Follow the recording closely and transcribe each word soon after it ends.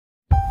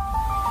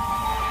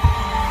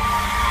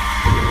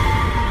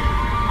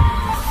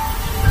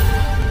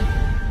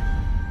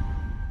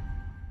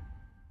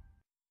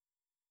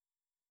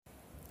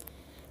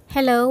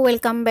Hello,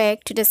 welcome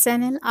back to the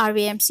channel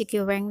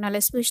MCQ Rank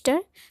Knowledge Booster.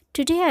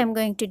 Today I am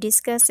going to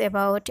discuss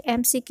about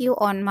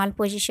MCQ on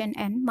malposition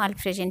and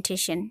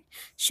malpresentation.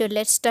 So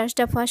let's start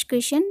the first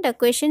question. The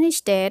question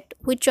is that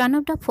which one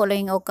of the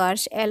following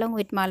occurs along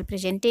with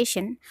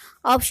malpresentation?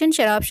 Options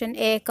are option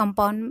A,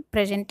 compound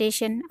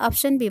presentation,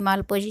 option B,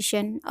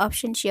 malposition,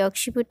 option C,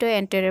 occipital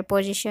anterior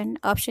position,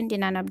 option D,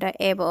 none of the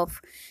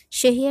above.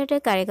 So here the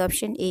correct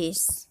option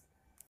is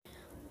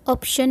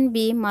option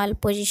B,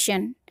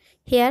 malposition.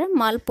 Here,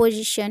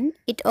 malposition,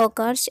 it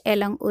occurs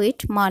along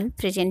with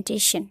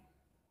malpresentation.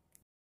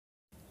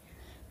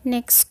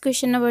 Next,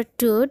 question number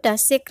 2. The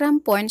sacrum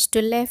points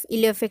to left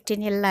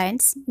ileopectineal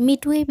lines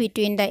midway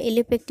between the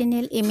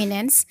ileopectineal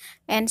eminence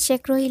and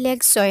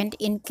sacroiliac joint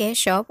in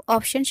case of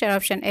options are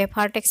option A,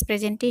 vertex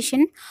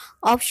presentation,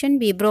 option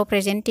B, brow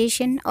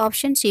presentation,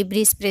 option C,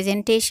 breech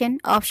presentation,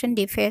 option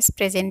D, face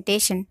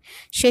presentation.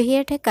 So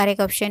here the correct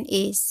option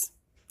is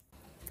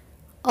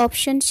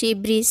option C,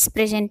 breech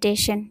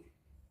presentation.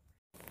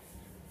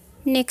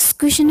 Next,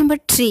 question number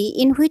 3.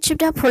 In which of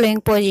the following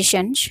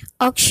positions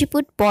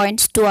occiput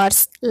points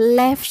towards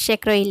left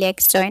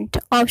sacroiliac joint?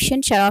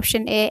 Options are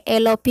option A,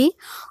 LOP,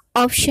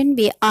 option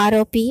B,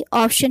 ROP,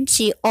 option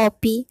C,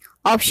 OP,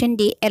 option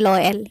D,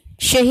 LOL.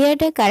 So here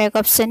the correct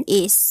option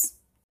is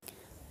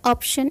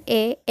option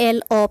A,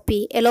 LOP.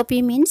 LOP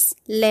means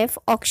left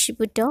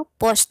occipital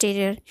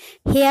posterior.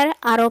 Here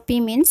ROP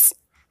means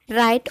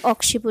right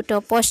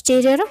occipital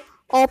posterior.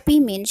 OP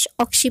means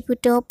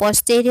occipital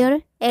posterior.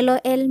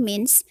 LOL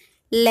means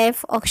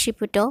left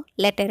occipital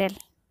lateral.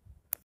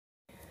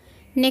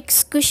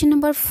 Next, question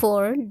number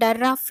 4. The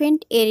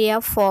roughened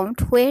area formed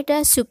where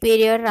the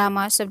superior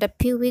ramus of the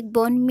pubic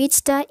bone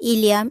meets the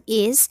ilium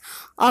is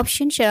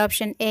options are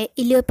option A,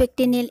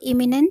 ileopectineal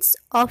eminence,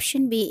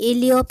 option B,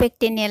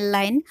 ileopectineal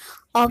line,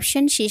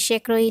 option C,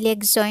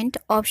 sacroiliac joint,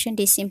 option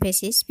D,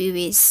 symphysis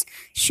pubis.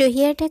 So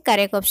here the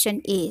correct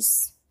option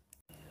is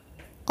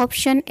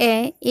option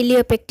A,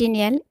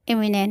 ileopectineal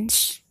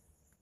eminence.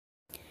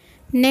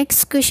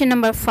 Next, question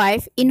number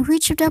 5. In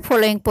which of the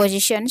following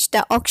positions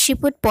the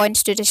occiput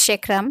points to the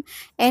sacrum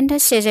and the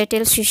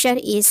sagittal fissure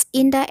is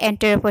in the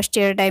anterior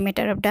posterior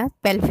diameter of the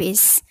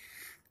pelvis?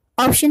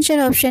 Options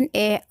are option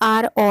A,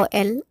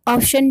 ROL,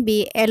 option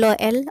B,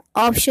 LOL,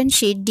 option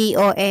C,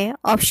 DOA,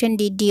 option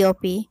D,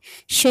 DOP.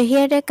 So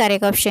here the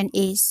correct option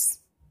is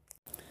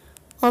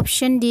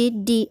option D,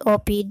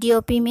 DOP.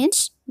 DOP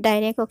means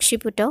direct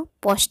occipital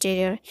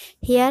posterior.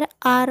 Here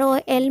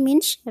ROL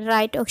means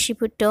right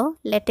occipital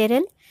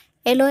lateral,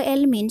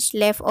 LOL means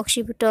left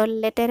occipital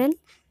lateral,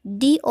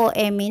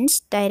 DOA means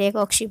direct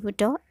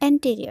occipital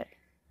anterior.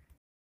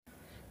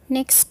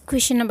 Next,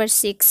 question number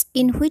 6.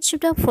 In which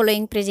of the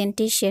following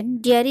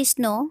presentation there is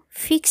no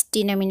fixed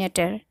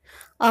denominator?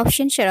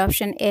 Options are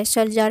option A,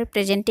 shoulder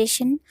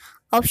presentation,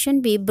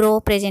 option B,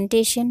 brow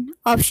presentation,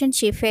 option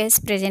C,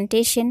 face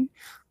presentation,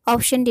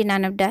 option D,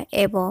 none of the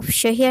above.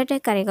 So here the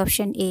correct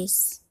option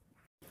is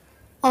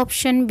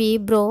option B,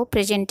 brow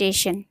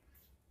presentation.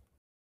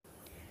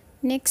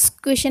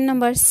 Next, question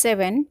number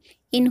 7.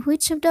 In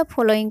which of the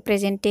following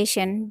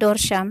presentation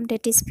dorsum,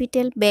 that is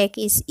fetal back,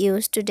 is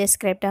used to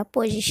describe the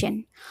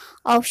position?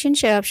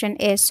 Options are option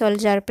A,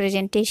 shoulder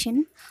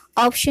presentation,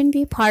 option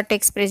B,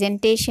 vertex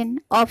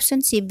presentation,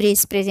 option C,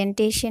 breech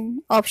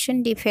presentation,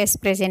 option D, face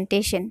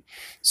presentation.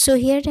 So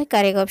here the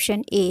correct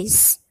option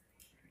is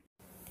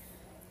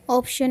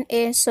option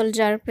A,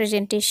 shoulder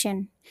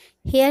presentation.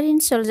 Here in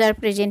shoulder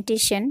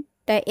presentation,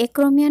 the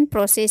acromion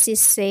process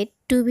is said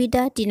to be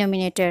the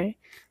denominator,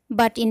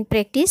 but in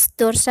practice,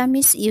 dorsum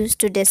is used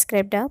to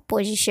describe the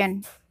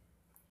position.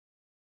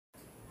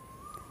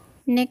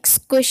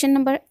 Next, question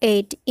number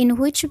 8. In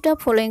which of the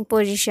following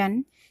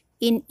position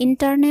in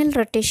internal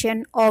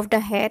rotation of the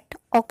head,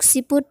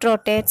 occiput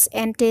rotates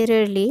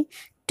anteriorly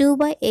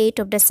 2/8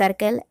 of the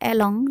circle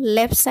along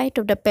left side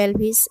of the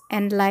pelvis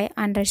and lie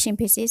under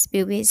symphysis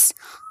pubis?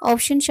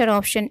 Options are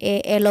option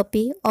A,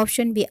 LOP,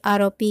 option B,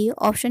 ROP,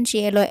 option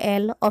C,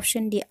 LOL,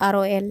 option D,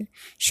 ROL.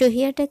 So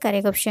here the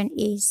correct option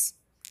is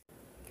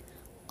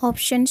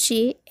option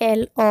C,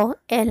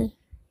 LOL.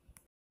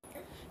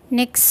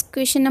 Next,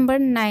 question number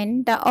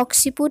 9. The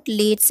occiput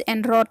leads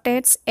and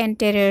rotates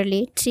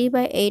anteriorly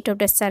 3/8 of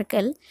the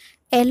circle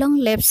along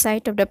left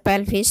side of the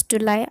pelvis to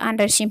lie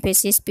under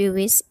symphysis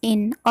pubis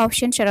in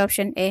options are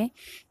option A,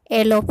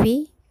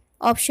 LOP,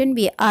 option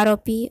B,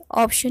 ROP,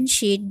 option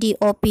C,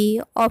 DOP,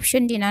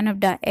 option D, none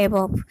of the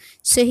above.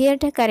 So here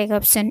the correct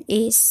option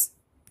is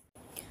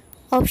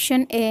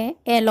option A,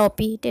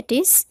 LOP, that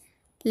is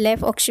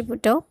left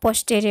occipital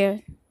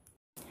posterior.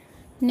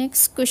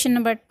 Next, question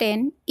number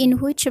 10. In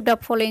which of the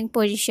following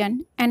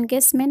position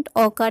engagement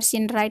occurs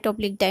in right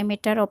oblique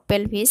diameter of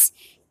pelvis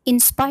in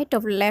spite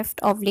of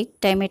left oblique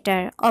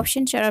diameter?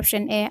 Options are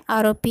option A,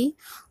 ROP,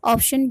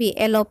 option B,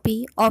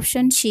 LOP,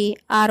 option C,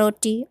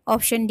 ROT,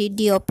 option D,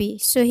 DOP.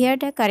 So here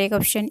the correct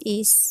option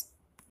is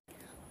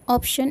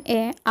option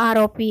A,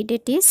 ROP,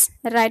 that is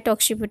right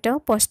occipital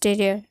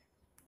posterior.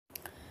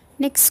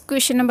 Next,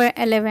 question number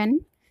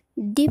 11.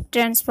 Deep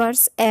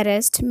transverse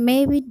arrest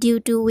may be due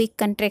to weak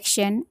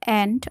contraction,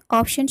 and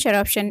options are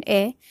option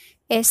A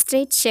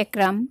straight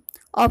sacrum,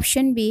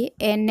 option B,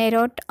 a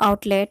narrowed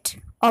outlet,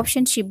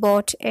 option C,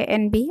 both A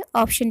and B,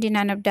 option D,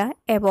 none of the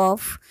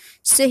above.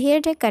 So here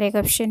the correct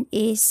option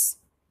is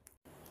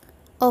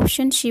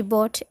option C,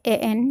 both A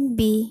and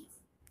B.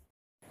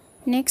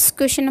 Next,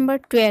 question number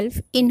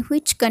 12. In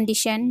which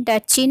condition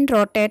the chin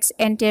rotates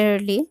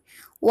anteriorly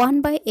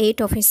 1 by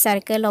 8 of a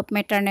circle of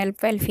maternal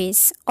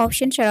pelvis?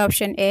 Options are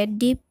option A,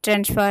 deep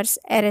transverse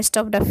arrest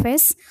of the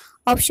face,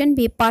 option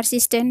B,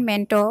 persistent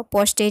mento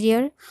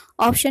posterior,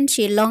 option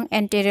C, long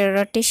anterior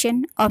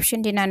rotation,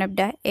 option D, none of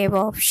the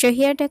above. So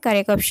here the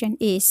correct option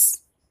is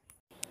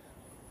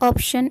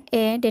option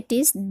A, that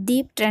is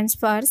deep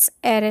transverse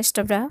arrest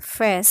of the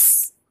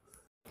face.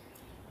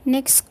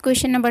 Next,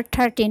 question number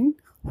 13.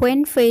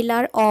 When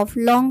failure of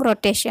long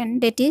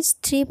rotation, that is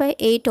 3 by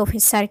 8 of a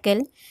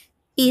circle,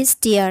 is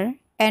there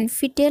and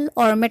fetal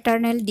or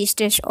maternal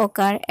distress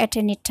occur at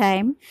any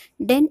time,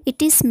 then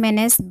it is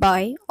managed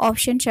by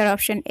options are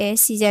option A,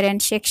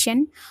 cesarean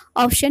section,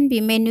 option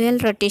B, manual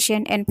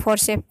rotation and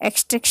forceps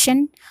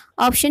extraction,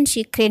 option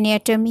C,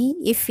 craniotomy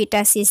if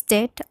fetus is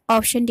dead,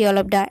 option D, all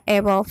of the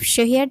above.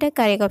 So here the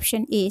correct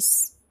option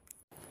is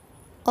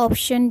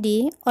option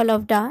D, all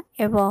of the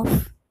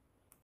above.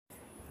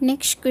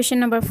 Next,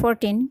 question number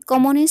 14.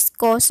 Commonest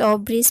cause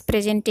of breech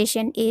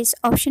presentation is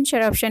options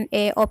are option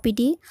A,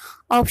 OPD,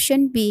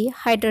 option B,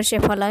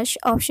 hydrocephalus,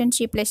 option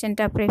C,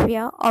 placenta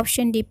previa,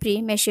 option D,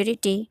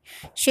 prematurity.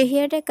 So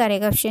here the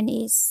correct option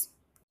is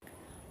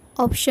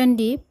option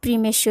D,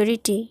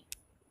 prematurity.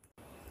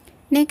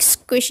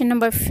 Next, question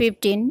number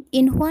 15.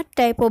 In what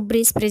type of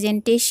breech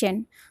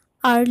presentation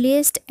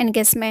earliest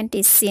engagement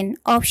is seen?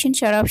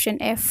 Options are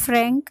option A,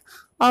 frank,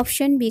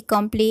 option B,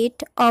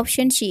 complete,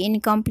 option C,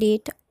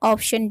 incomplete,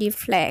 option D,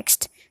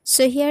 flexed.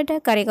 So here the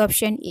correct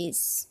option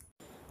is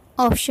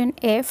option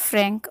A,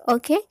 frank.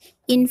 Okay,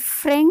 in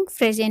frank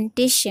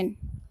presentation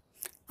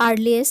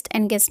earliest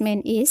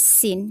engagement is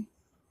seen.